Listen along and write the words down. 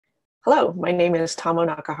Hello, my name is Tomo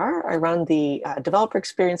Nakahara. I run the developer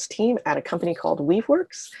experience team at a company called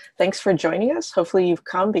Weaveworks. Thanks for joining us. Hopefully you've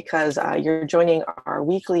come because you're joining our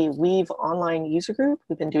weekly Weave online user group.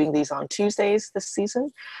 We've been doing these on Tuesdays this season.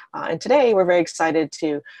 And today we're very excited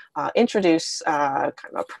to introduce kind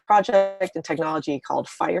of a project and technology called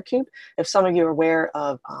Firekube. If some of you are aware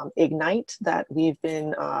of Ignite that we've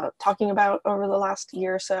been talking about over the last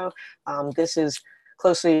year or so, this is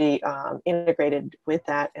closely integrated with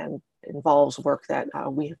that and involves work that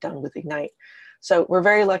we have done with Ignite. So we're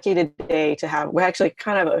very lucky today to have, we're actually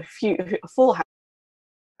kind of a full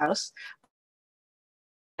house.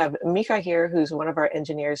 We have Michal here, who's one of our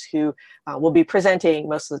engineers who will be presenting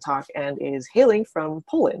most of the talk and is hailing from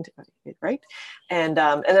Poland, right? And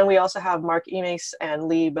then we also have Mark Emeis and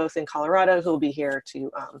Lee, both in Colorado, who will be here to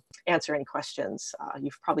answer any questions.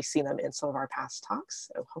 You've probably seen them in some of our past talks,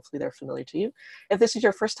 so hopefully they're familiar to you. If this is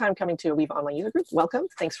your first time coming to a Weave Online User Group, welcome.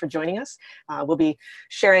 Thanks for joining us. We'll be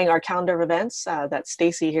sharing our calendar of events that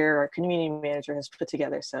Stacy here, our community manager, has put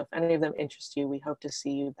together. So if any of them interest you, we hope to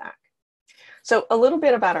see you back. So a little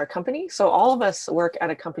bit about our company. So all of us work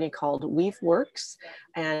at a company called Weaveworks,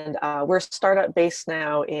 and we're startup based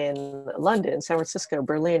now in London, San Francisco,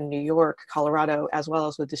 Berlin, New York, Colorado, as well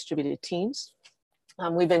as with distributed teams.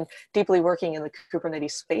 We've been deeply working in the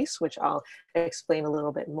Kubernetes space, which I'll explain a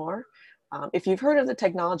little bit more. If you've heard of the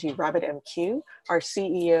technology RabbitMQ, our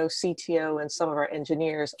CEO, CTO, and some of our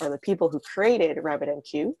engineers are the people who created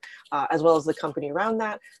RabbitMQ, as well as the company around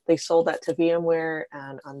that. They sold that to VMware,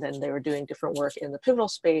 and then they were doing different work in the Pivotal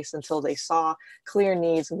space until they saw clear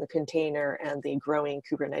needs in the container and the growing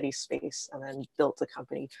Kubernetes space, and then built the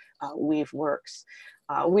company Weaveworks.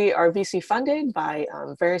 We are VC funded by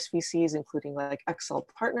various VCs, including like Excel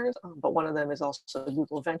Partners, but one of them is also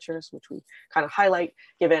Google Ventures, which we kind of highlight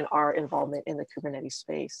given our involvement in the Kubernetes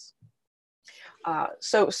space.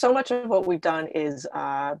 So much of what we've done is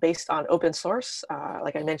based on open source.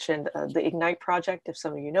 Like I mentioned, the Ignite project, if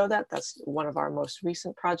some of you know that, that's one of our most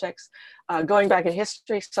recent projects. Going back in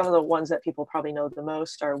history, some of the ones that people probably know the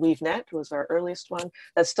most are WeaveNet was our earliest one.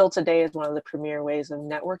 That still today is one of the premier ways of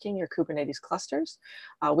networking your Kubernetes clusters.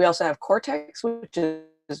 We also have Cortex, which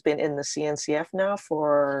has been in the CNCF now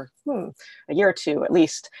for a year or two at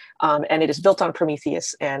least, and it is built on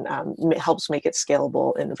Prometheus and helps make it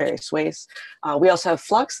scalable in various ways. We also have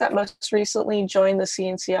Flux that most recently joined the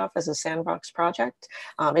CNCF as a sandbox project.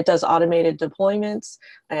 It does automated deployments,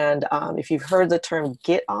 and if you've heard the term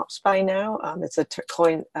GitOps by now, it's a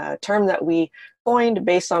term that we coined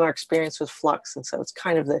based on our experience with Flux, and so it's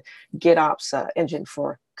kind of the GitOps engine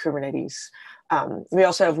for Kubernetes. We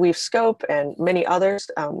also have Weave Scope and many others.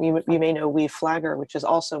 You may know Weave Flagger, which is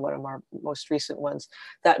also one of our most recent ones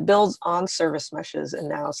that builds on service meshes and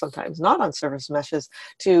now sometimes not on service meshes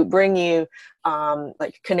to bring you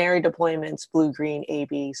like canary deployments, blue, green,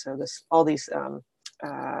 AB. So all these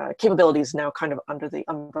capabilities now kind of under the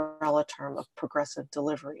umbrella term of progressive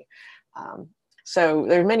delivery. So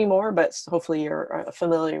there are many more, but hopefully you're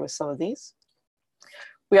familiar with some of these.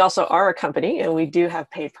 We also are a company and we do have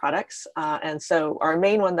paid products. And so our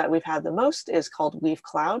main one that we've had the most is called Weave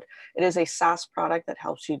Cloud. It is a SaaS product that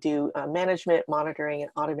helps you do management, monitoring,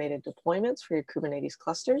 and automated deployments for your Kubernetes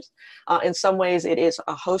clusters. In some ways, it is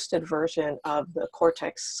a hosted version of the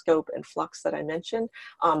Cortex, Scope, and Flux that I mentioned.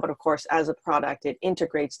 But of course, as a product, it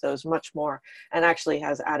integrates those much more and actually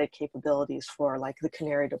has added capabilities for like the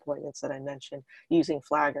canary deployments that I mentioned using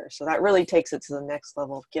Flagger. So that really takes it to the next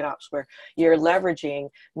level of GitOps where you're leveraging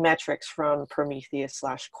metrics from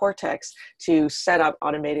Prometheus/Cortex to set up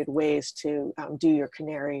automated ways to do your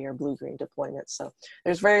canary or blue-green deployments. So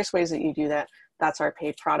there's various ways that you do that. That's our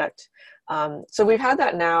paid product. So we've had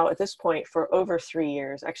that now at this point for over 3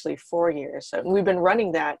 years, actually 4 years. So we've been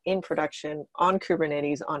running that in production on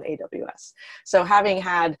Kubernetes on AWS. So having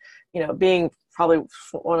had, being probably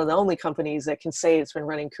one of the only companies that can say it's been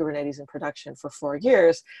running Kubernetes in production for 4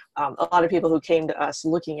 years, a lot of people who came to us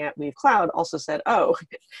looking at Weave Cloud also said, oh,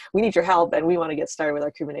 we need your help and we want to get started with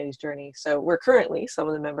our Kubernetes journey. So we're currently, some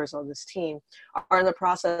of the members of this team are in the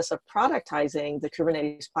process of productizing the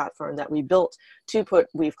Kubernetes platform that we built to put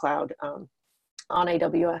Weave Cloud on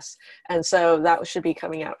AWS. And so that should be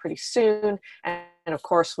coming out pretty soon. And of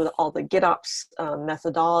course, with all the GitOps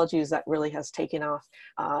methodologies that really has taken off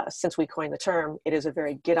since we coined the term, it is a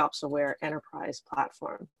very GitOps aware enterprise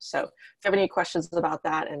platform. So if you have any questions about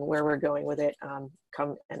that and where we're going with it,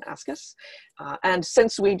 come and ask us. And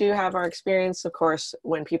since we do have our experience, of course,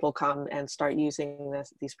 when people come and start using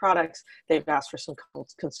these products, they've asked for some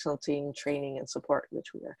consulting, training, and support,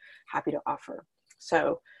 which we are happy to offer.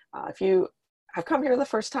 So if you have come here the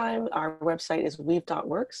first time, our website is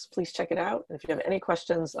weave.works. Please check it out. And if you have any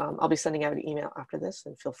questions, I'll be sending out an email after this,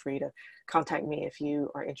 and feel free to contact me if you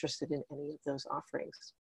are interested in any of those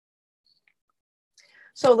offerings.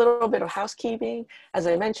 So a little bit of housekeeping. As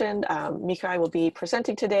I mentioned, Michal will be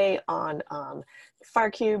presenting today on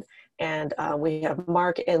Firekube, and we have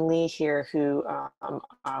Mark and Lee here who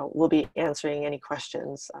will be answering any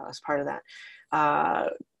questions as part of that.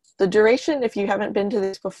 The duration, if you haven't been to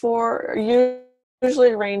this before,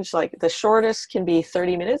 usually range, like the shortest can be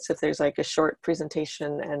 30 minutes if there's like a short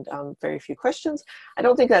presentation and very few questions. I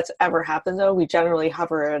don't think that's ever happened though. We generally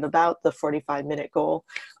hover at about the 45-minute goal.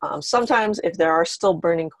 Sometimes if there are still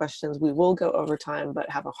burning questions, we will go over time, but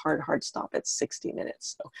have a hard stop at 60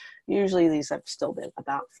 minutes. So usually these have still been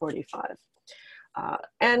about 45.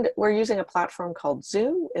 And we're using a platform called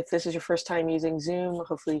Zoom. If this is your first time using Zoom,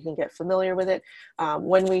 hopefully you can get familiar with it.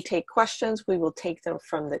 When we take questions, we will take them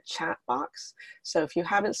from the chat box. So if you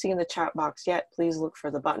haven't seen the chat box yet, please look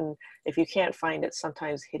for the button. If you can't find it,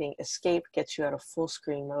 sometimes hitting escape gets you out of full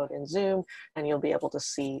screen mode in Zoom, and you'll be able to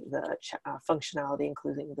see the functionality,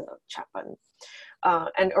 including the chat button.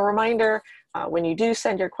 And a reminder, when you do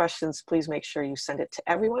send your questions, please make sure you send it to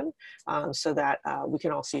everyone so that we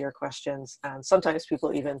can all see your questions. And sometimes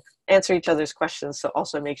people even answer each other's questions, so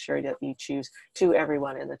also make sure that you choose to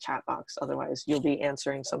everyone in the chat box. Otherwise, you'll be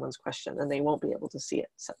answering someone's question and they won't be able to see it.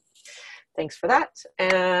 So thanks for that.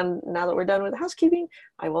 And now that we're done with the housekeeping,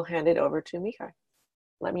 I will hand it over to Michal.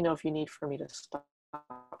 Let me know if you need for me to stop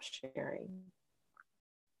sharing.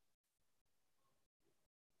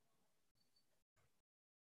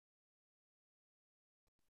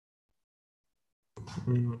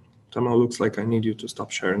 Somehow looks like I need you to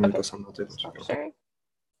stop sharing, okay, because I'm not able to stop sharing.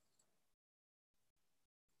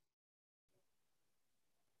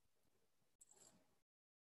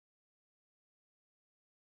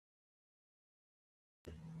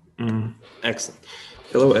 Excellent.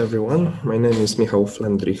 Hello, everyone. My name is Michal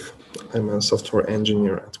Flendrich. I'm a software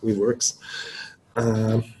engineer at Weaveworks.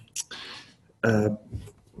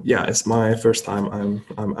 Yeah, it's my first time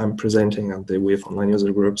I'm presenting at the Weave online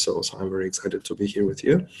user group, so I'm very excited to be here with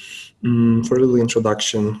you. For a little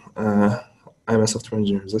introduction, I'm a software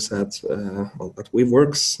engineer, as I said, at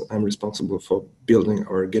Weaveworks. I'm responsible for building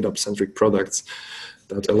our GitOps-centric products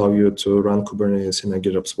that allow you to run Kubernetes in a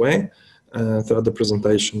GitOps way. Throughout the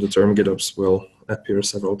presentation, the term GitOps will appear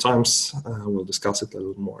several times. We'll discuss it a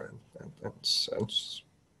little more, and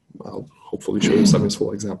I'll hopefully show you some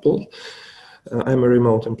useful examples. I'm a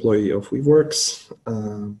remote employee of Weaveworks.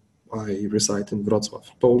 I reside in Wrocław,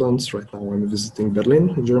 Poland. Right now I'm visiting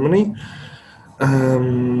Berlin in Germany.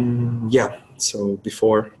 Yeah, so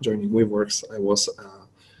before joining Weaveworks, I was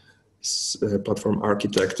a platform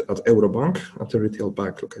architect at Eurobank, at a retail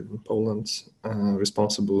bank located in Poland,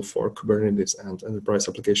 responsible for Kubernetes and enterprise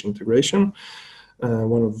application integration.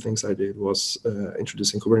 One of the things I did was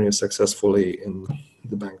introducing Kubernetes successfully in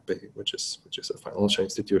the bank bay, which is a financial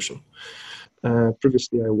institution.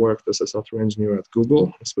 Previously, I worked as a software engineer at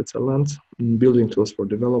Google in Switzerland, building tools for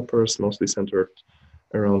developers, mostly centered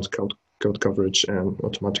around code coverage and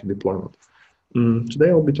automatic deployment.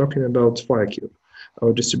 Today, I'll be talking about Firekube,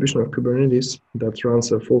 our distribution of Kubernetes that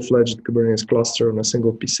runs a full-fledged Kubernetes cluster on a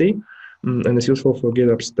single PC and is useful for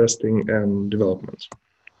GitOps testing and development.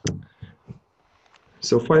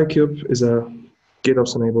 So Firekube is a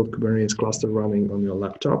GitOps-enabled Kubernetes cluster running on your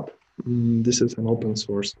laptop. This is an open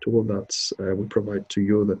source tool that we provide to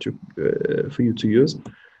you for you to use.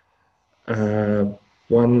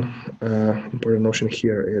 One important notion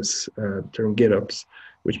here is the term GitOps,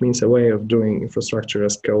 which means a way of doing infrastructure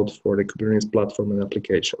as code for the Kubernetes platform and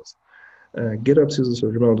applications. GitOps uses a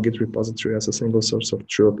remote Git repository as a single source of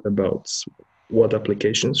truth about what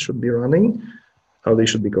applications should be running, how they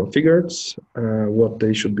should be configured, what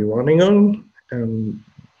they should be running on, and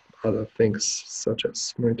other things such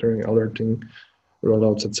as monitoring, alerting,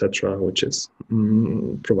 rollouts, etc., which is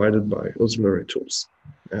provided by auxiliary tools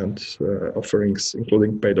and offerings,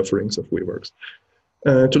 including paid offerings of Weaveworks.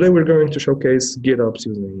 Today we're going to showcase GitOps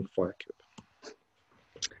using Firekube.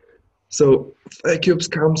 So Firekube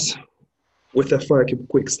comes with a Firekube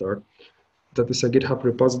Quick Start, that is a GitHub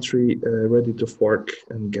repository ready to fork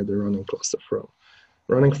and get a running cluster from.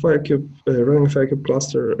 Running a Firekube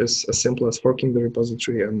cluster is as simple as forking the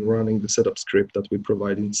repository and running the setup script that we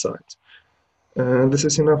provide inside. This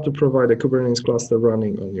is enough to provide a Kubernetes cluster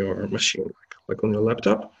running on your machine, like on your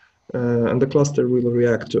laptop, and the cluster will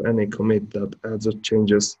react to any commit that adds or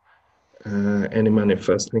changes any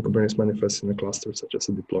Kubernetes manifest in the cluster, such as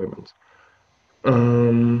a deployment.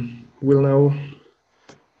 We'll now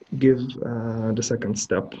give the second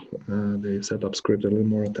step, the setup script, a little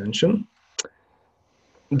more attention.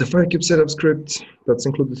 The Firekube setup script that's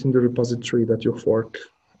included in the repository that you fork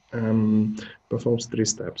performs 3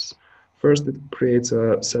 steps. First, it creates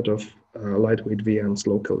a set of lightweight VMs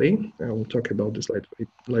locally. I will talk about these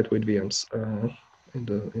lightweight VMs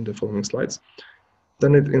in the following slides.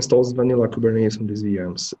 Then it installs vanilla Kubernetes on these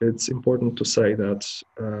VMs. It's important to say that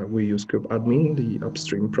we use kubeadmin, the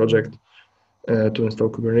upstream project, to install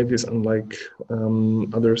Kubernetes, unlike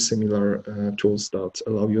other similar tools that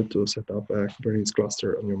allow you to set up a Kubernetes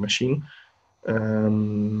cluster on your machine.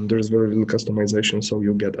 There's very little customization, so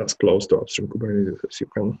you get as close to upstream Kubernetes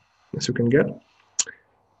as you can get.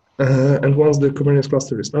 And once the Kubernetes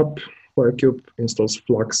cluster is up, Firekube installs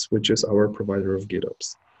Flux, which is our provider of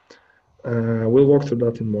GitOps. We'll walk through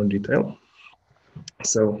that in more detail.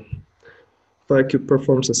 So Firekube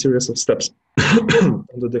performs a series of steps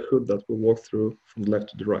under the hood that we'll walk through from the left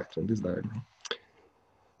to the right on this diagram.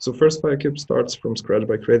 So first, Firekube starts from scratch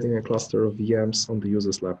by creating a cluster of VMs on the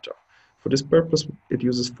user's laptop. For this purpose, it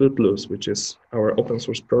uses Footloose, which is our open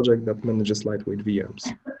source project that manages lightweight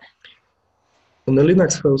VMs. On a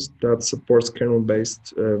Linux host that supports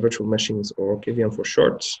kernel-based virtual machines, or KVM for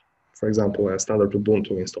short, for example, a standard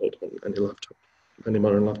Ubuntu installed on any laptop, any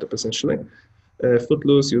modern laptop essentially,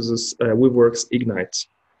 Footloose uses Weaveworks Ignite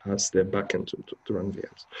as the backend to run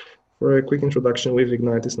VMs. For a quick introduction,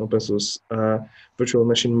 Ignite is an open source virtual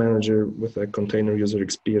machine manager with a container user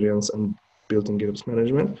experience and built-in GitOps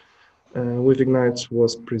management. Ignite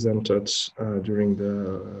was presented during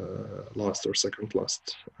the last or second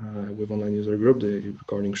last Weave Online user group. The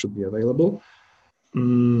recording should be available.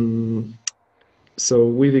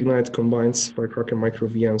 So Ignite combines Firecracker micro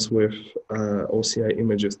VMs with OCI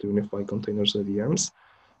images to unify containers and VMs.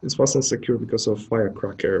 It's fast and secure because of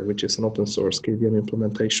Firecracker, which is an open source KVM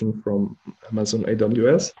implementation from Amazon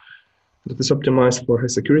AWS that is optimized for high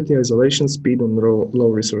security, isolation, speed, and low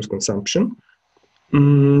resource consumption.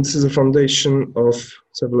 This is a foundation of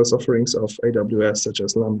several offerings of AWS, such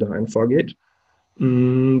as Lambda and Fargate,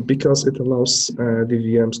 because it allows the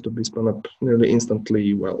VMs to be spun up nearly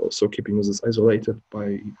instantly, while also keeping users isolated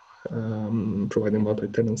by providing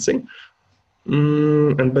multi-tenancy.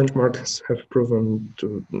 And benchmarks have proven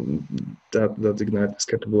that Ignite is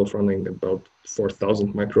capable of running about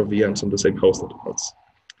 4,000 micro VMs on the same host at once.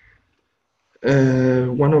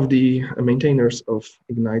 One of the maintainers of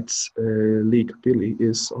Ignite's leak, Billy,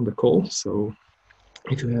 is on the call. So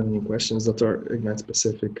if you have any questions that are Ignite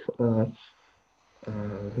specific,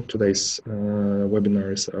 today's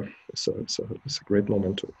webinar is a great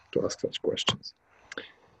moment to ask such questions.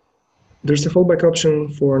 There's a fallback option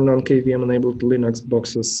for non-KVM enabled Linux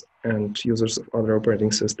boxes and users of other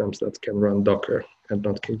operating systems that can run Docker and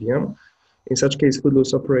not KVM. In such case,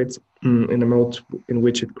 Footloose operates in a mode in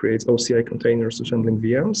which it creates OCI containers resembling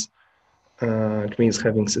VMs. It means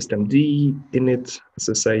having systemd, init,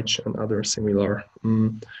 SSH, and other similar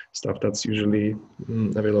stuff that's usually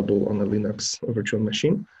available on a Linux virtual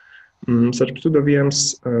machine. Such pseudo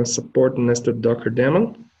VMs support nested Docker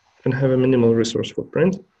daemon and have a minimal resource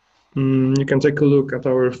footprint. You can take a look at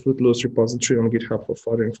our Footloose repository on GitHub for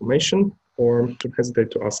further information, or don't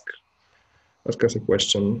hesitate to ask us a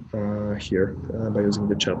question here by using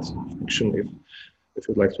the chat function if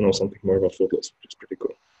you'd like to know something more about Footloose, which is pretty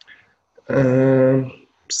cool.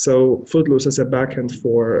 So Footloose as a backend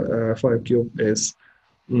for Firekube is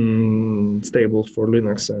stable for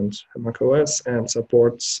Linux and macOS, and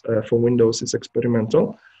supports for Windows is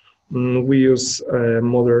experimental. We use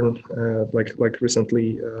modern, like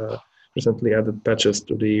recently added patches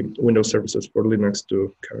to the Windows services for Linux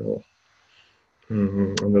to kernel.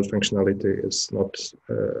 And that functionality is not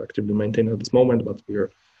actively maintained at this moment, but we are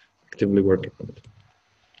actively working on it.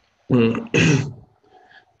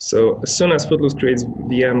 So as soon as Footloose creates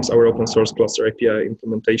VMs, our open source cluster API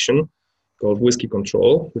implementation called Whiskey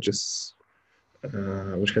Control, which has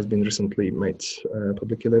been recently made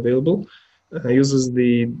publicly available, uses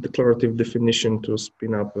the declarative definition to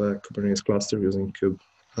spin up a Kubernetes cluster using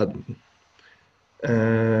kubeadmin.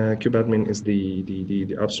 Kubeadmin is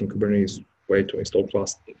the upstream Kubernetes way to install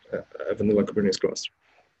a vanilla Kubernetes cluster.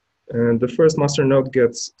 And the first master node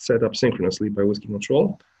gets set up synchronously by Whiskey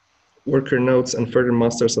Control. Worker nodes and further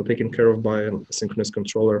masters are taken care of by an asynchronous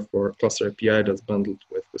controller for cluster API that's bundled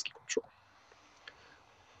with Whiskey Control.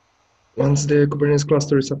 Once the Kubernetes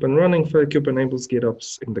cluster is up and running, Firekube enables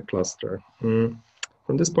GitOps in the cluster.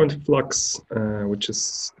 From this point, Flux, which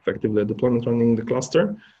is effectively a deployment running the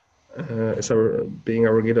cluster, being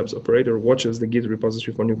our GitOps operator, watches the Git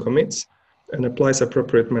repository for new commits and applies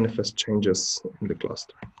appropriate manifest changes in the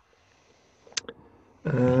cluster.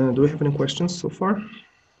 Do we have any questions so far?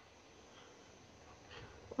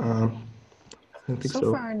 I don't think so.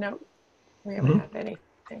 So far, no, we haven't had any.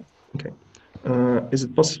 Okay.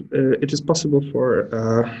 It is possible for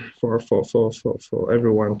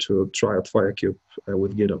everyone to try out Firekube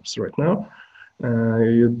with GitOps right now.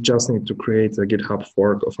 You just need to create a GitHub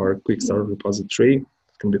fork of our quick start repository.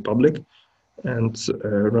 It can be public, and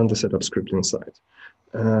run the setup script inside.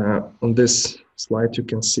 On this slide, you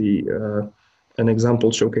can see an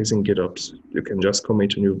example showcasing GitOps. You can just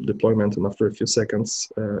commit a new deployment, and after a few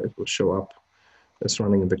seconds, it will show up as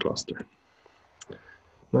running in the cluster.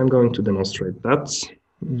 I'm going to demonstrate that.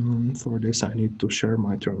 For this, I need to share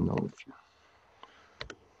my terminal with you.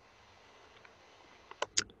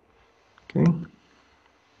 Okay.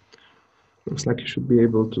 Looks like you should be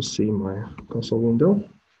able to see my console window.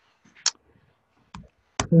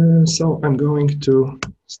 So I'm going to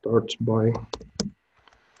start by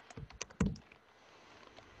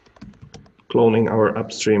cloning our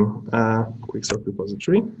upstream quick start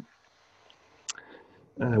repository.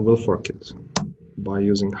 We'll fork it by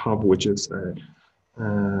using hub, which is a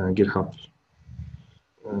GitHub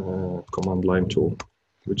command line tool,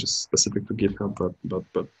 which is specific to GitHub,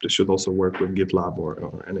 but this should also work with GitLab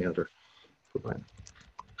or any other provider.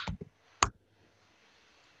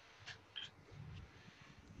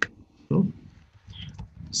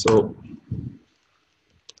 So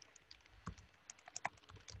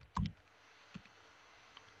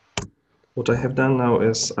what I have done now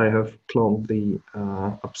is I have cloned the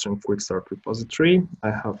upstream quick start repository.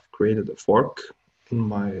 I have created a fork in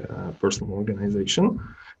my personal organization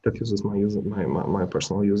that uses my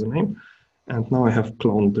personal username, and now I have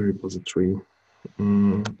cloned the repository,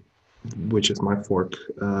 which is my fork,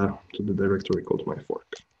 to the directory called my fork.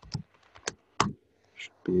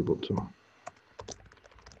 Should be able to,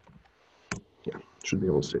 yeah, should be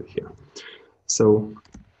able to see it here. So,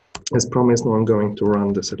 as promised, now I'm going to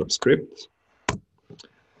run the setup script.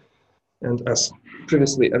 And as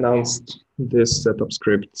previously announced, this setup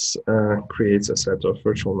script creates a set of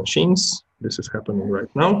virtual machines. This is happening right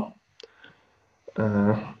now.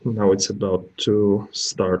 Now it's about to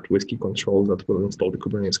start with key control that will install the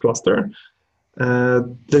Kubernetes cluster.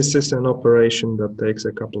 This is an operation that takes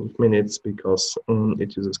a couple of minutes because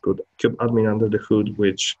it uses kubeadmin under the hood,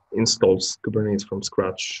 which installs Kubernetes from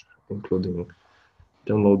scratch, including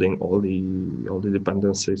downloading all the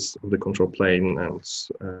dependencies of the control plane and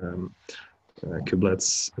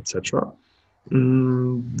kubelets, etc.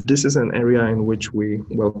 This is an area in which we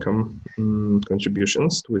welcome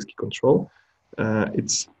contributions to key control.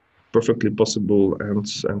 It's perfectly possible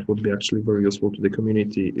and would be actually very useful to the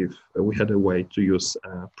community if we had a way to use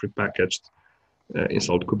prepackaged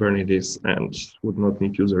installed Kubernetes and would not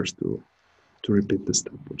need users to repeat this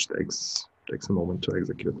step, which takes a moment to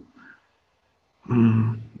execute.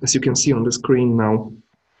 As you can see on the screen now,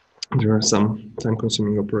 there are some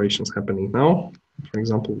time-consuming operations happening now. For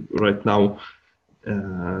example, right now,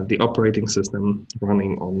 the operating system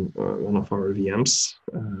running on one of our VMs,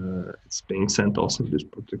 it's being CentOS in this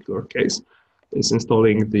particular case, is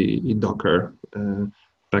installing the Docker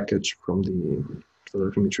package from the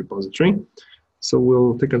Flendrich image repository. So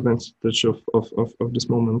we'll take advantage of this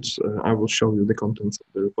moment. I will show you the contents of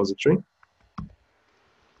the repository.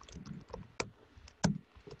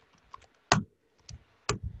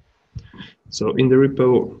 So in the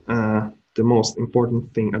repo, the most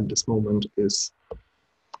important thing at this moment is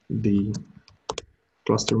the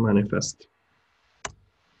cluster manifest.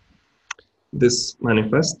 This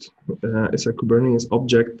manifest is a Kubernetes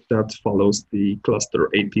object that follows the cluster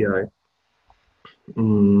API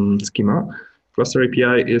schema. Cluster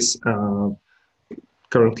API is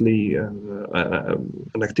currently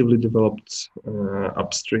an actively developed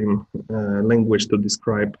upstream language to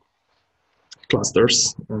describe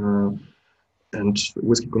clusters. And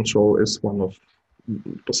whiskey control is one of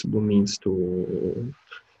possible means to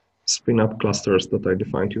spin up clusters that are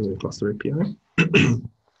defined using cluster API.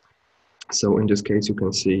 So in this case, you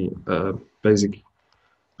can see basic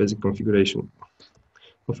configuration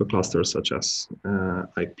of a cluster, such as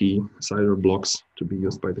IP, CIDR blocks to be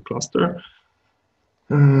used by the cluster.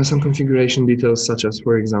 Some configuration details, such as,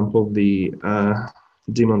 for example, the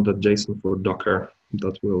daemon.json for Docker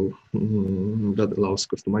that allows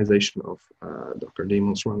customization of Docker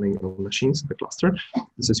daemons running on machines in the cluster.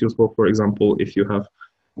 This is useful, for example, if you have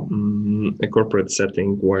a corporate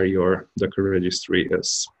setting where your Docker registry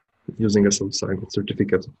is using a self-signed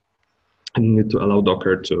certificate, and you need to allow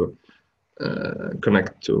Docker to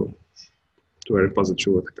connect to a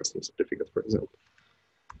repository with a custom certificate, for example.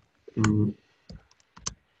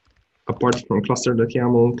 Apart from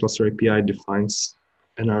cluster.yaml, cluster API defines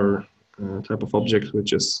another type of object,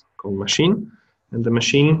 which is called machine. And the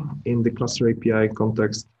machine in the cluster API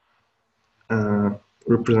context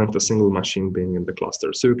represent a single machine being in the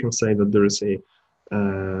cluster. So you can say that there is a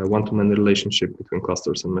one-to-many relationship between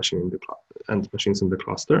clusters and machines in the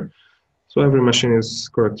cluster. So every machine is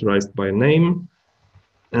characterized by a name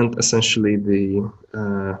and essentially the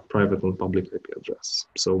private and public IP address.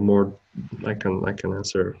 So more, I can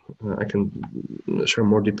answer, I can share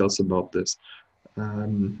more details about this.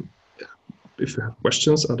 If you have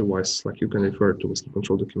questions, otherwise, like you can refer to whiskey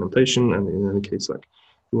control documentation, and in any case, like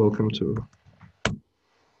you're welcome to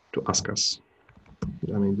ask us.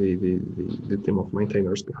 I mean, the team of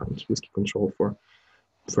maintainers behind whiskey control for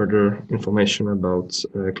further information about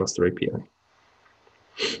cluster API.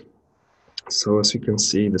 So as you can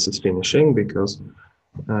see, this is finishing because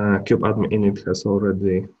kubeadmin init has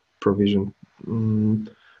already provisioned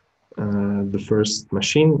the first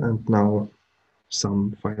machine, and now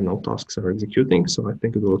some final tasks are executing. So I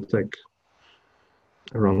think it will take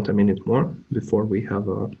around a minute more before we have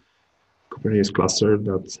a Kubernetes cluster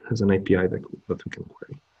that has an API that we can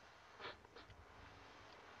query.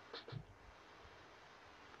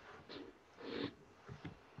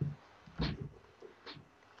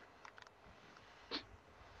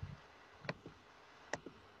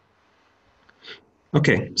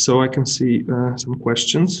 Okay, so I can see some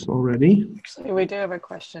questions already. Actually, we do have a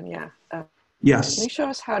question, yeah. Yes. Can you show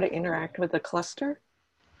us how to interact with the cluster?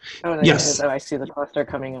 Oh, there yes. it is. Oh, I see the cluster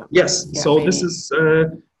coming up. Yes, yeah, so maybe.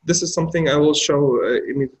 this is something I will show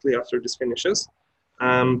immediately after this finishes.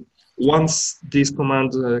 Once this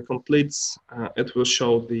command completes, it will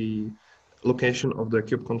show the location of the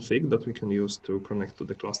kubeconfig that we can use to connect to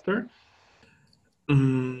the cluster.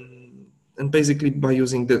 And basically by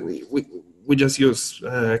using we just use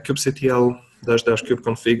kubectl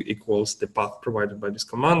 --kubeconfig equals the path provided by this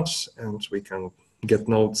command, and we can get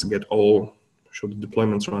nodes, get all, show the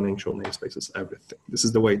deployments running, show namespaces, everything. This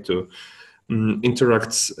is the way to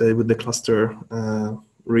interact with the cluster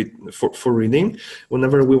for reading.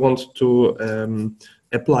 Whenever we want to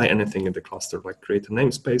apply anything in the cluster, like create a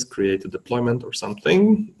namespace, create a deployment or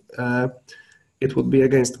something, it would be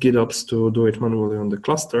against GitOps to do it manually on the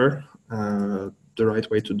cluster. The right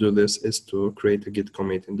way to do this is to create a Git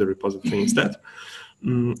commit in the repository instead.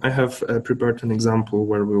 I have prepared an example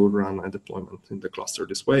where we will run a deployment in the cluster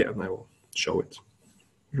this way, and I will show it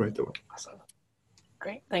right away. Awesome.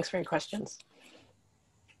 Great. Thanks for your questions.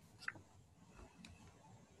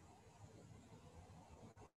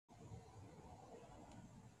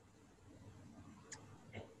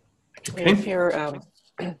 Okay. If you're, oh,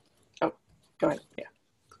 go ahead. Yeah.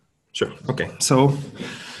 Sure. Okay. So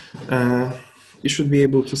you should be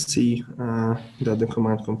able to see that the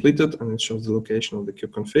command completed, and it shows the location of the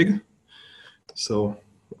kubeconfig. So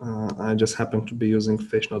I just happen to be using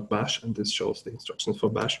fish.bash, and this shows the instructions for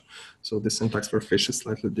bash. So the syntax for fish is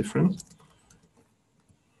slightly different.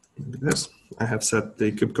 Like this. I have set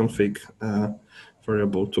the kubeconfig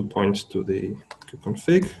variable to point to the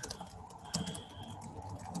kubeconfig.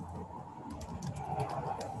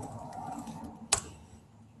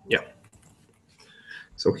 Yeah.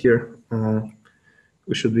 So here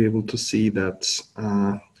we should be able to see that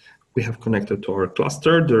we have connected to our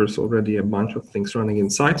cluster. There's already a bunch of things running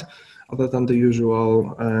inside, other than the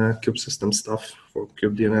usual kube system stuff for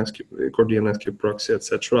kubedns, core DNS, kubeproxy,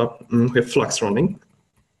 etc. We have Flux running.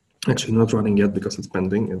 Actually, not running yet because it's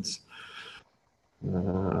pending. It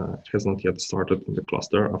has not yet started in the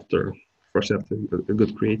cluster after first you have a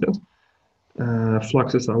good created.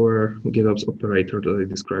 Flux is our GitOps operator that I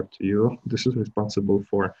described to you. This is responsible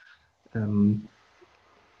for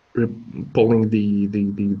pulling the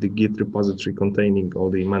Git repository containing all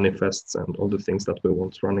the manifests and all the things that we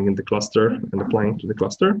want running in the cluster and applying to the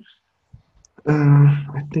cluster.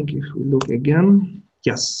 I think if we look again,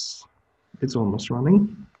 yes, it's almost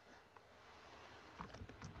running.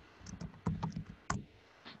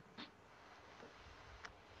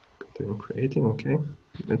 Continue creating, okay.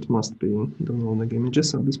 It must be downloading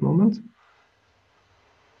images at this moment.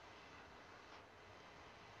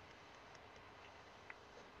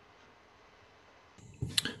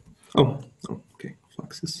 Oh, okay,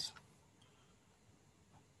 Flux is.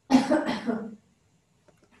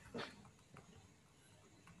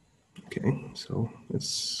 Okay, so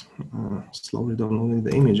it's slowly downloading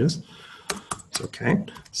the images. It's okay.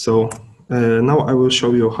 So now I will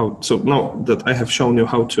show you how. So now that I have shown you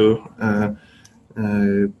how to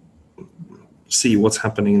see what's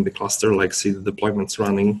happening in the cluster, like see the deployments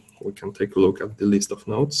running, we can take a look at the list of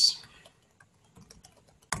nodes.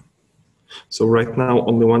 So right now,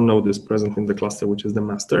 only one node is present in the cluster, which is the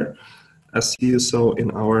master. As you saw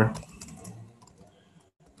in our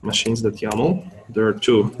machines.yaml, there are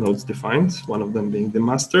two nodes defined, one of them being the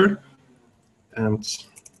master and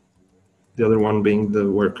the other one being the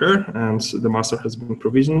worker, and the master has been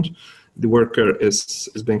provisioned. The worker is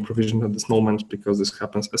being provisioned at this moment because this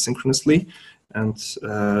happens asynchronously, and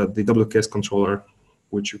the WKS controller,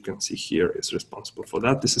 which you can see here, is responsible for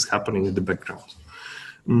that. This is happening in the background.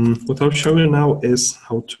 What I'll show you now is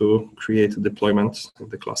how to create a deployment in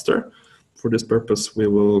the cluster. For this purpose, we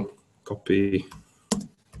will copy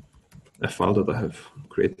a file that I have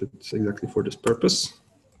created exactly for this purpose.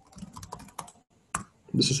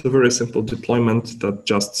 This is a very simple deployment that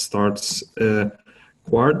just starts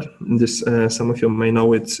Quard. This, some of you may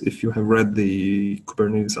know it if you have read the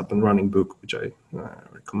Kubernetes up and running book, which I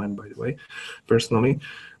recommend, by the way, personally.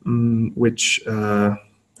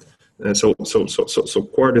 So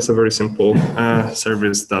Quard is a very simple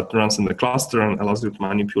service that runs in the cluster and allows you to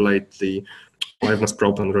manipulate the liveness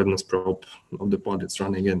probe and readiness probe of the pod it's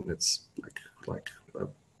running in. It's like a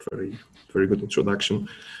very good introduction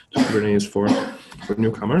to Kubernetes for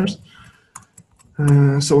newcomers.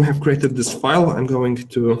 So we have created this file. I'm going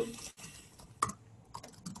to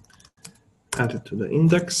add it to the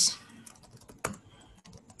index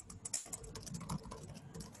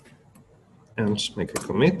and make a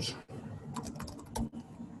commit.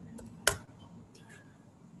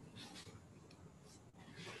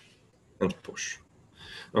 And push.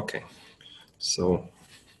 Okay, so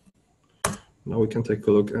now we can take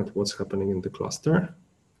a look at what's happening in the cluster.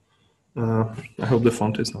 I hope the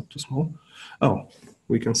font is not too small. Oh,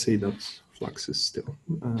 we can see that Flux is still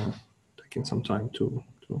taking some time to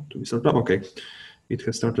be started up. Okay, it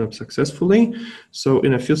has started up successfully. So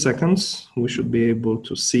in a few seconds, we should be able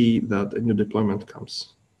to see that a new deployment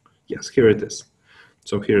comes. Yes, here it is.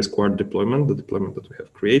 So here is Quard deployment, the deployment that we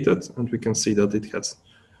have created, and we can see that it has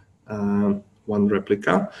one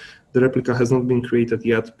replica. The replica has not been created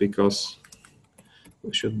yet because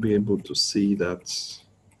we should be able to see that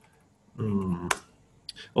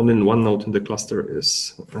only one node in the cluster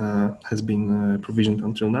has been provisioned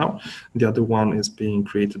until now. The other one is being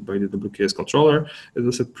created by the WKS controller. As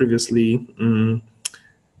I said previously,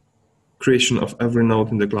 creation of every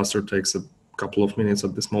node in the cluster takes a couple of minutes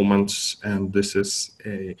at this moment, and this is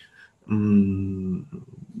a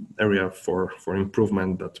area for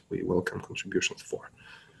improvement that we welcome contributions for.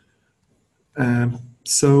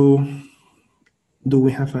 So do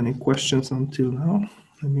we have any questions until now?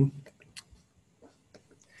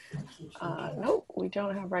 No, we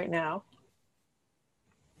don't have right now.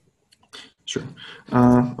 Sure.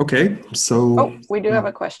 Okay, so... Oh, we do have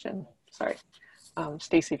a question. Sorry.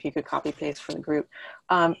 Stacy, if you could copy paste for the group.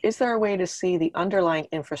 Is there a way to see the underlying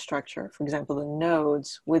infrastructure, for example, the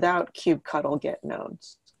nodes, without kubectl get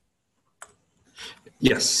nodes?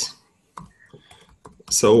 Yes.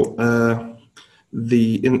 So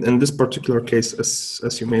in this particular case,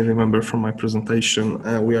 as you may remember from my presentation,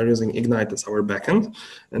 we are using Ignite as our backend,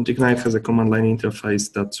 and Ignite has a command line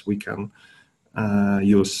interface that we can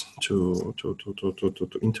use to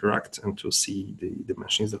interact and to see the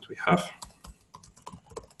machines that we have.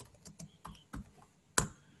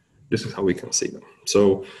 This is how we can see them.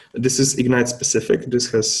 So this is Ignite specific. This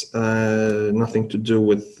has nothing to do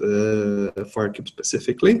with Firekube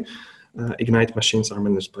specifically. Ignite machines are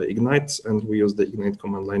managed by Ignite, and we use the Ignite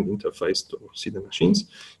command line interface to see the machines.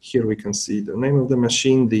 Here we can see the name of the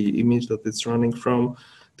machine, the image that it's running from,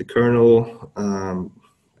 the kernel,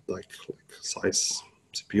 like size,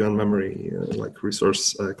 CPU and memory, like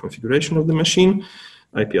resource configuration of the machine,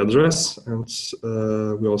 IP address, and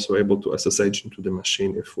we're also able to SSH into the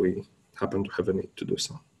machine if we happen to have a need to do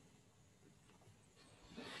so.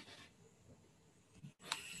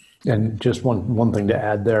 And just one thing to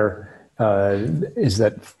add there is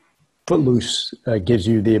that Footloose gives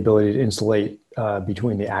you the ability to insulate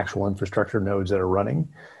between the actual infrastructure nodes that are running.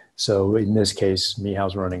 So in this case,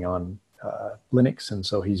 Michal's running on Linux, and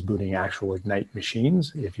so he's booting actual Ignite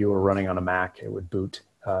machines. If you were running on a Mac, it would boot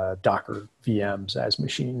Docker VMs as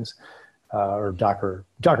machines, or Docker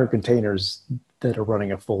containers that are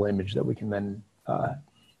running a full image that we can then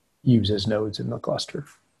use as nodes in the cluster.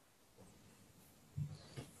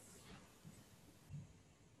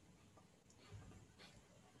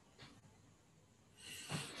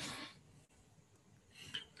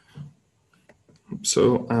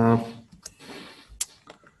 So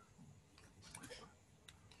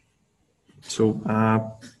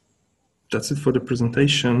that's it for the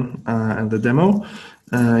presentation and the demo.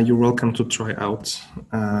 You're welcome to try out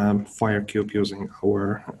Firekube using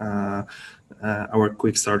our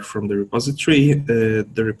quick start from the repository.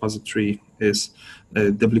 The repository is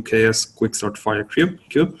WKS quick start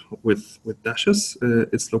Firekube with dashes.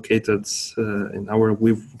 It's located in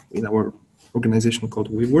our organization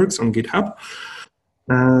called Weaveworks on GitHub.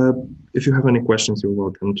 If you have any questions, you're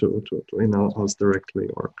welcome to email us directly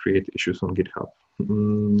or create issues on GitHub.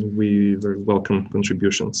 We very welcome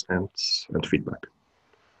contributions and feedback.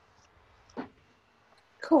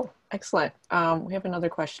 Cool, excellent. We have another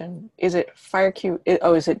question. Is it Firecube?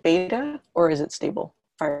 Is it beta or is it stable?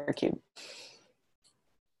 Firecube.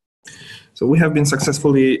 So we have been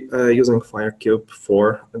successfully using Firecube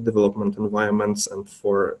for development environments and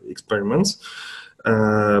for experiments.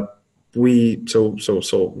 We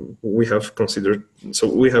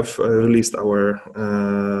have released our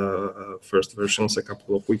first versions a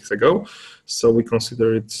couple of weeks ago. So we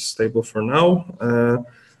consider it stable for now.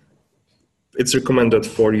 It's recommended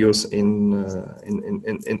for use in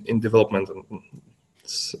development and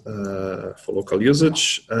for local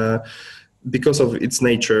usage. Because of its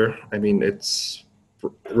nature, I mean, it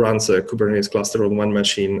runs a Kubernetes cluster on one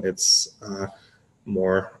machine. It's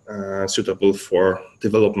more suitable for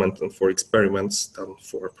development and for experiments than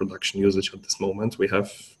for production usage at this moment. We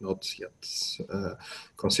have not yet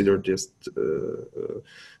considered this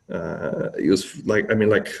use. We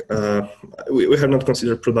have not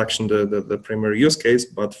considered production the primary use case,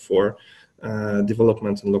 but for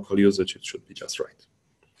development and local usage, it should be just right.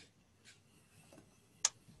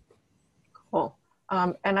 Cool.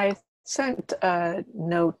 And I sent a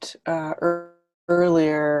note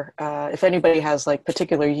earlier, if anybody has like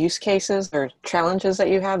particular use cases or challenges that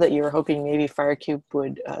you have that you were hoping maybe Firecube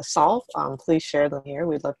would solve, please share them here.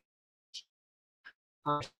 We'd love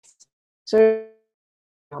to.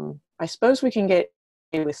 I suppose we can get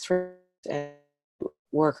with 3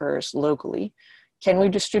 workers locally. Can we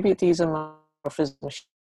distribute these among physical machines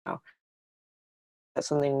now? That's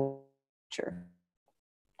something sure.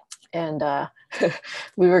 And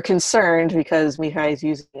we were concerned because Michal is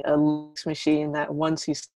using a Linux machine that once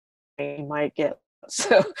he might get.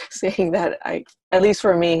 So saying that, at least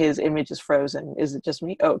for me, his image is frozen. Is it just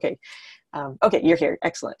me? Oh, okay. Okay, you're here.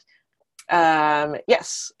 Excellent.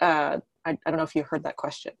 Yes. I don't know if you heard that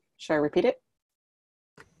question. Should I repeat it?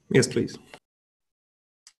 Yes, please.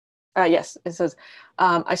 Yes, it says,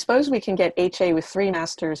 I suppose we can get HA with 3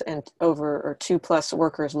 masters and or 2+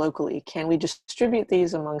 workers locally. Can we distribute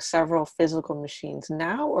these among several physical machines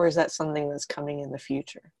now, or is that something that's coming in the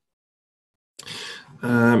future?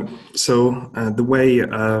 The way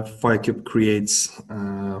Firecube creates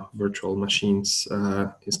virtual machines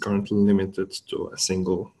is currently limited to a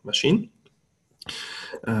single machine.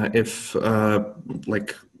 It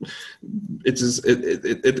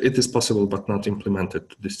is possible but not implemented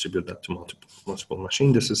to distribute that to multiple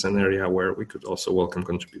machines. This is an area where we could also welcome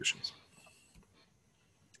contributions.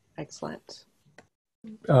 Excellent.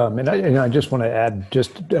 And I just want to add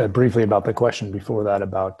just briefly about the question before that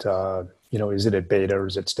about, is it a beta or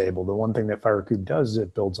is it stable? The one thing that Firecube does is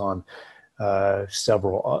it builds on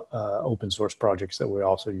several open source projects that we're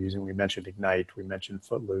also using. We mentioned Ignite, we mentioned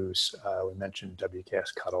Footloose, we mentioned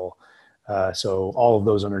WKS Cuddle. So all of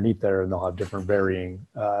those underneath there, and they'll have different varying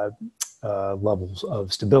levels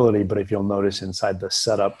of stability. But if you'll notice inside the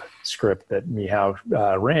setup script that Michal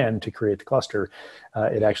ran to create the cluster,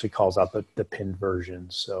 it actually calls out the pinned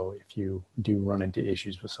versions. So if you do run into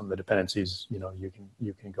issues with some of the dependencies, you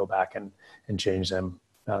can go back and change them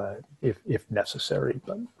if necessary.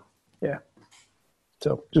 But yeah.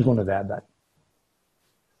 So just wanted to add that.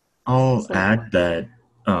 I'll add that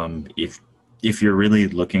if you're really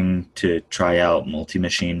looking to try out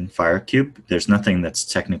multi-machine Firecube, there's nothing that's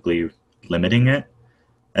technically limiting it,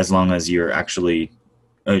 as long as you're actually,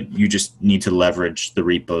 you just need to leverage the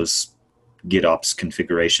repo's GitOps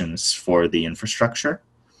configurations for the infrastructure.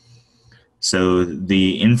 So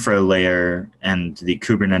the infra layer and the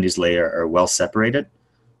Kubernetes layer are well separated.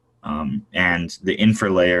 And the infra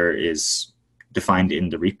layer is defined in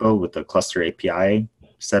the repo with the cluster API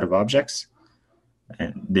set of objects.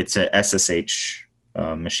 And it's a SSH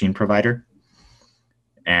machine provider.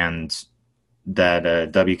 And that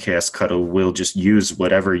WKS Cuddle will just use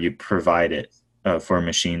whatever you provide it for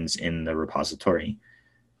machines in the repository.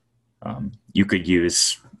 You could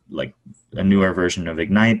use like a newer version of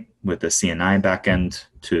Ignite with a CNI backend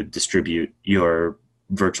to distribute your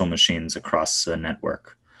virtual machines across a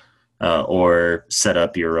network. Or set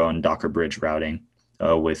up your own Docker bridge routing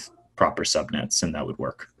with proper subnets, and that would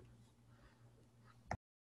work.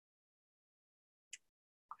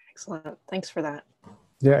 Excellent. Thanks for that.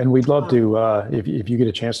 Yeah, and we'd love to, if you get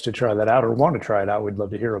a chance to try that out or want to try it out, we'd love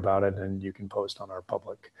to hear about it, and you can post on our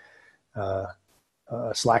public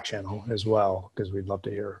Slack channel as well, because we'd love to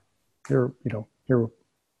hear how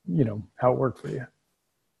it worked for you.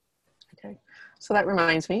 Okay. So that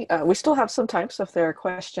reminds me, we still have some time, so if there are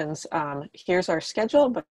questions, here's our schedule,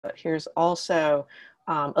 but here's also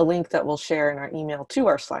a link that we'll share in our email to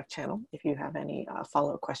our Slack channel if you have any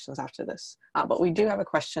follow-up questions after this. But we do have a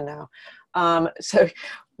question now. So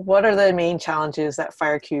what are the main challenges that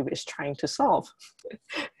Firekube is trying to solve?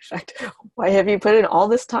 In fact, why have you put in all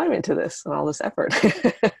this time into this and all this effort?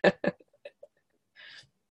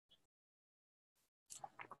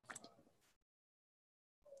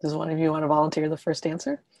 Does one of you want to volunteer the first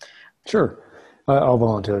answer? Sure. I'll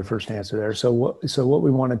volunteer the first answer there. So what we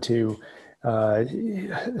wanted to,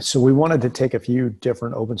 we wanted to take a few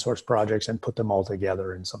different open source projects and put them all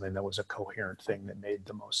together in something that was a coherent thing that made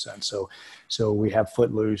the most sense. So we have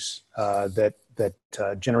Footloose that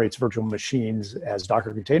generates virtual machines as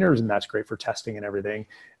Docker containers, and that's great for testing and everything.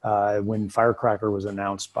 When Firecracker was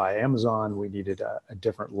announced by Amazon, we needed a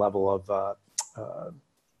different level of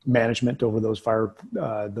management over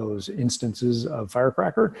those instances of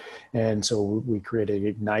Firecracker. And so we created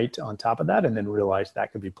Ignite on top of that, and then realized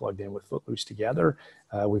that could be plugged in with Footloose together.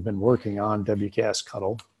 We've been working on WKS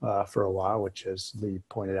Cuddle for a while, which, as Lee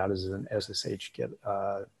pointed out, is an SSH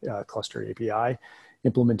cluster API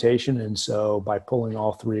implementation. And so by pulling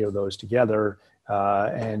all three of those together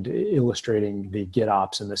and illustrating the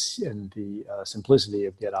GitOps and the simplicity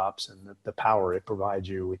of GitOps and the power it provides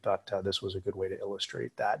you, we thought this was a good way to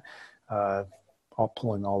illustrate that,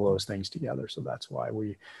 pulling all those things together. So that's why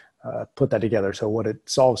we put that together. So what it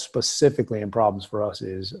solves specifically in problems for us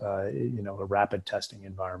is, a rapid testing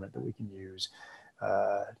environment that we can use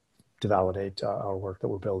to validate our work that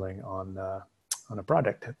we're building on a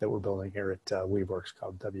project that we're building here at Weaveworks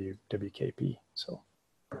called WKP. So.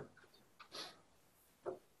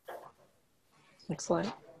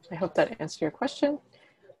 Excellent. I hope that answered your question.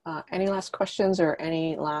 Any last questions or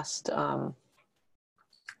any last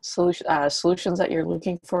solutions that you're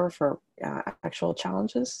looking for actual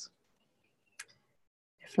challenges?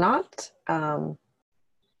 If not, let's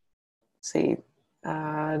see,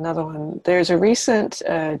 another one. There's a recent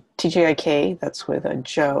TGIK that's with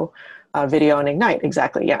Joe video on Ignite.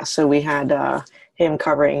 Exactly, yeah. So we had him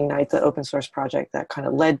covering Ignite, the open source project that kind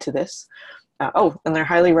of led to this. And they're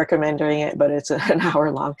highly recommending it, but it's an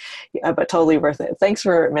hour long, but totally worth it. Thanks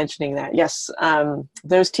for mentioning that. Yes,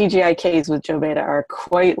 those TGIKs with Joe Beta are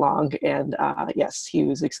quite long, and yes, he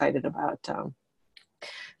was excited about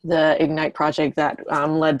the Ignite project that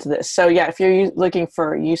led to this. So yeah, if you're looking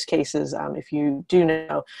for use cases, if you do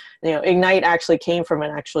know, Ignite actually came from an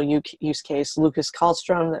actual use case. Lucas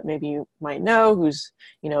Karlstrom, that maybe you might know, who's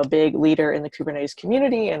a big leader in the Kubernetes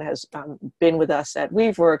community and has been with us at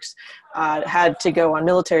Weaveworks, had to go on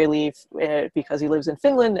military leave because he lives in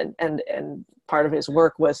Finland, and part of his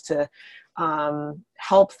work was to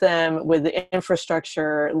help them with the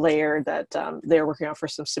infrastructure layer that they're working on for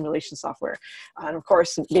some simulation software. And of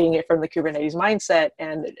course, being it from the Kubernetes mindset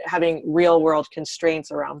and having real world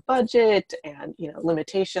constraints around budget and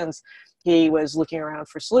limitations, he was looking around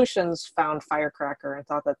for solutions, found Firecracker, and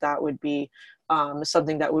thought that would be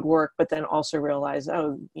something that would work, but then also realized,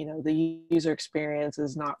 the user experience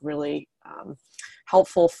is not really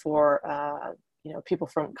helpful for people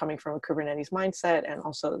coming from a Kubernetes mindset, and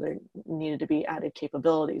also there needed to be added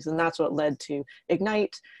capabilities. And that's what led to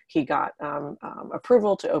Ignite. He got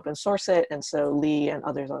approval to open source it. And so Lee and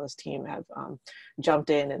others on his team have jumped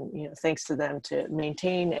in, and thanks to them, to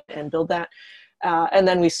maintain and build that. And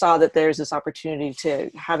then we saw that there's this opportunity to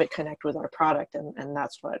have it connect with our product, and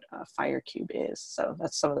that's what Firekube is. So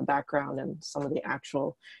that's some of the background and some of the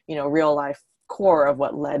actual, real life core of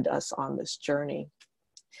what led us on this journey.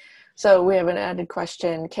 So we have an added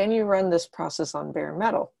question. Can you run this process on bare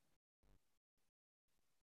metal?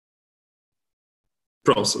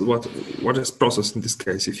 Process. What is process in this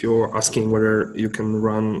case? If you're asking whether you can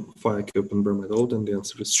run Firekube on bare metal, then the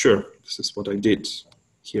answer is sure. This is what I did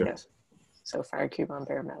here. Yes. So Firekube on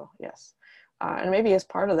bare metal, yes. And maybe as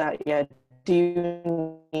part of that, do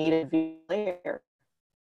you need a V layer?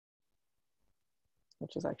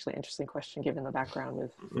 Which is actually an interesting question given the background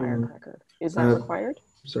with Firecracker. Is that required?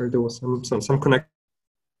 Sorry, there was some connection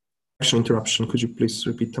interruption. Could you please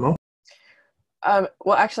repeat them all?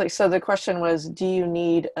 Well, actually, so the question was, do you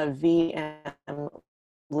need a VM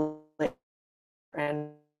layer? And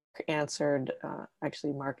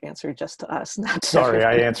Mark answered just to us. Not to Sorry,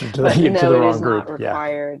 I answered to the wrong group. Not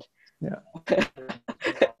required. Yeah.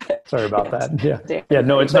 Sorry about that. Yeah.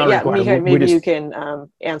 No, it's not required. Michal, maybe you can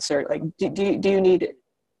answer. Like, do you need?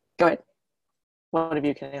 Go ahead. One of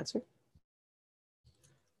you can answer.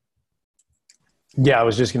 Yeah, I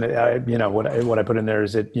was just gonna. What I put in there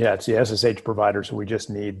is that it's the SSH provider, so we just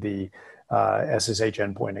need the SSH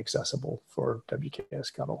endpoint accessible for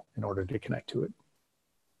WKS Cuddle in order to connect to it.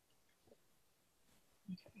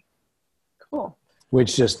 Okay. Cool.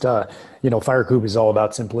 which just, Firekube is all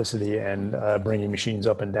about simplicity and bringing machines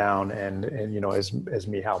up and down. And as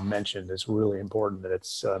Michal mentioned, it's really important that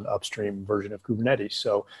it's an upstream version of Kubernetes.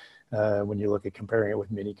 So when you look at comparing it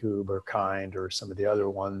with Minikube or Kind or some of the other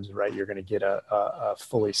ones, right, you're going to get a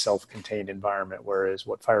fully self-contained environment, whereas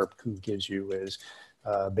what Firekube gives you is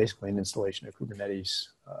basically an installation of Kubernetes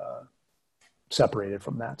separated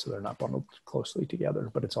from that. So they're not bundled closely together,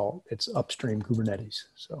 but it's upstream Kubernetes.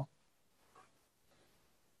 So.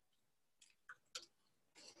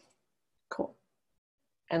 Cool.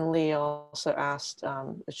 And Lee also asked,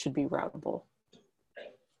 it should be routable.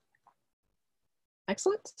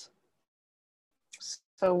 Excellent.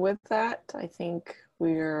 So with that, I think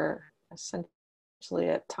we're essentially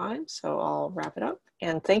at time, so I'll wrap it up.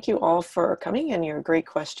 And thank you all for coming and your great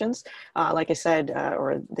questions. Like I said,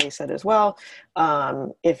 or they said as well,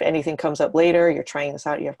 if anything comes up later, you're trying this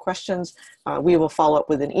out, you have questions, we will follow up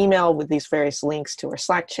with an email with these various links to our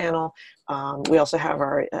Slack channel. We also have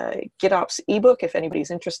our GitOps ebook if anybody's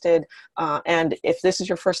interested. And if this is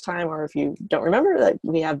your first time or if you don't remember, that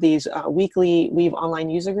we have these weekly Weave online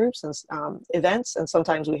user groups and events, and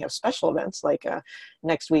sometimes we have special events, like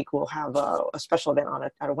next week we'll have a special event on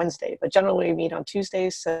a Wednesday, but generally we meet on Tuesdays.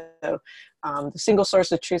 So the single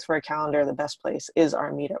source of truth for our calendar, the best place is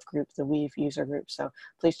our meetup group, the Weave user group. So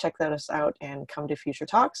please check those out and come to future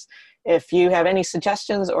talks. If you have any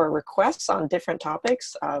suggestions or requests on different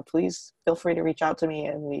topics, please feel free to reach out to me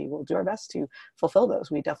and we will do our best to fulfill those.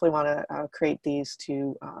 We definitely want to create these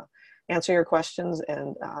to answer your questions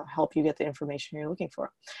and help you get the information you're looking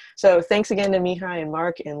for. So thanks again to Mihai and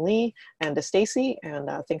Mark and Lee and to Stacy, and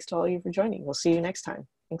thanks to all of you for joining. We'll see you next time.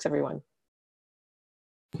 Thanks everyone.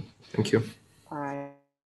 Thank you. Bye.